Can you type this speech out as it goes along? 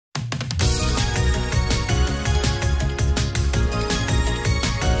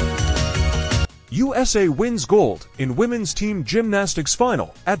USA wins gold in women's team gymnastics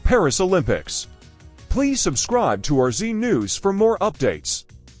final at Paris Olympics. Please subscribe to our Z News for more updates.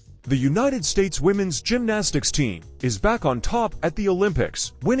 The United States women's gymnastics team is back on top at the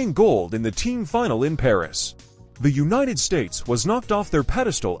Olympics, winning gold in the team final in Paris. The United States was knocked off their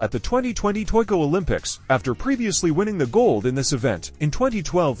pedestal at the 2020 Tokyo Olympics after previously winning the gold in this event in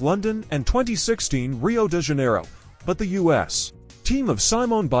 2012 London and 2016 Rio de Janeiro, but the U.S. team of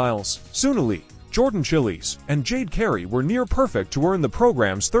Simone Biles, Suna Lee, Jordan Chiles, and Jade Carey were near perfect to earn the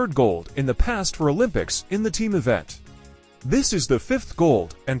program's third gold in the past for Olympics in the team event. This is the fifth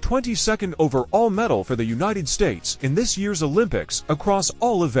gold and 22nd overall medal for the United States in this year's Olympics across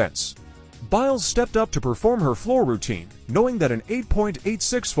all events. Biles stepped up to perform her floor routine, knowing that an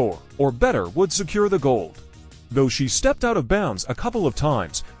 8.864 or better would secure the gold. Though she stepped out of bounds a couple of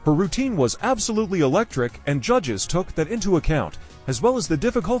times, her routine was absolutely electric, and judges took that into account, as well as the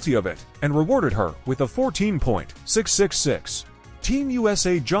difficulty of it, and rewarded her with a 14.666. Team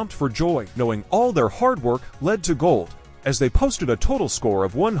USA jumped for joy, knowing all their hard work led to gold, as they posted a total score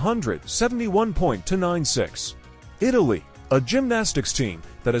of 171.296. Italy, a gymnastics team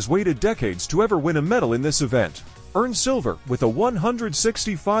that has waited decades to ever win a medal in this event, earned silver with a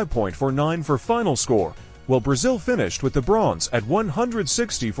 165.49 for final score, while Brazil finished with the bronze at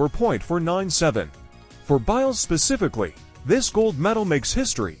 164.497. For Biles specifically, this gold medal makes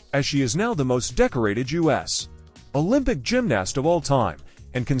history, as she is now the most decorated U.S. Olympic gymnast of all time,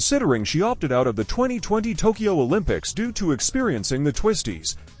 and considering she opted out of the 2020 Tokyo Olympics due to experiencing the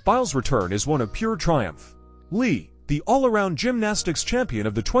twisties, Biles' return is one of pure triumph. Lee, the all-around gymnastics champion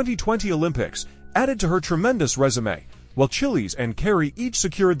of the 2020 Olympics, added to her tremendous resume, while Chiles and Carey each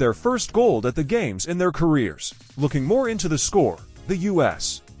secured their first gold at the Games in their careers. Looking more into the score, the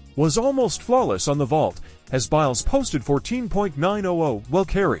U.S. was almost flawless on the vault, as Biles posted 14.900, while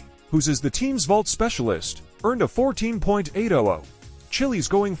Carey, whose is the team's vault specialist, earned a 14.800. Chiles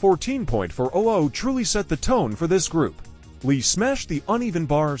going 14.400 truly set the tone for this group. Lee smashed the uneven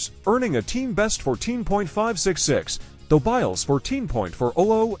bars, earning a team-best 14.566, though Biles'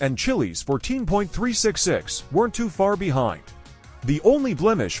 14.400 and Chiles' 14.366 weren't too far behind. The only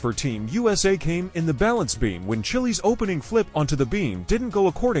blemish for Team USA came in the balance beam when Chiles' opening flip onto the beam didn't go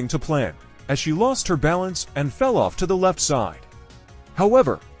according to plan, as she lost her balance and fell off to the left side.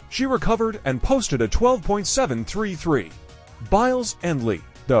 However, she recovered and posted a 12.733. Biles and Lee,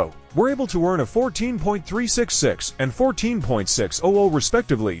 though, were able to earn a 14.366 and 14.600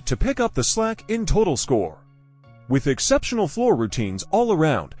 respectively to pick up the slack in total score. With exceptional floor routines all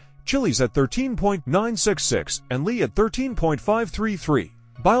around, Chiles at 13.966 and Lee at 13.533,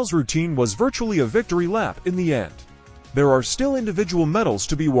 Biles' routine was virtually a victory lap in the end. There are still individual medals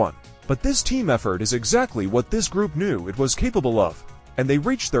to be won, but this team effort is exactly what this group knew it was capable of, and they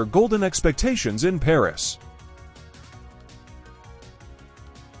reached their golden expectations in Paris.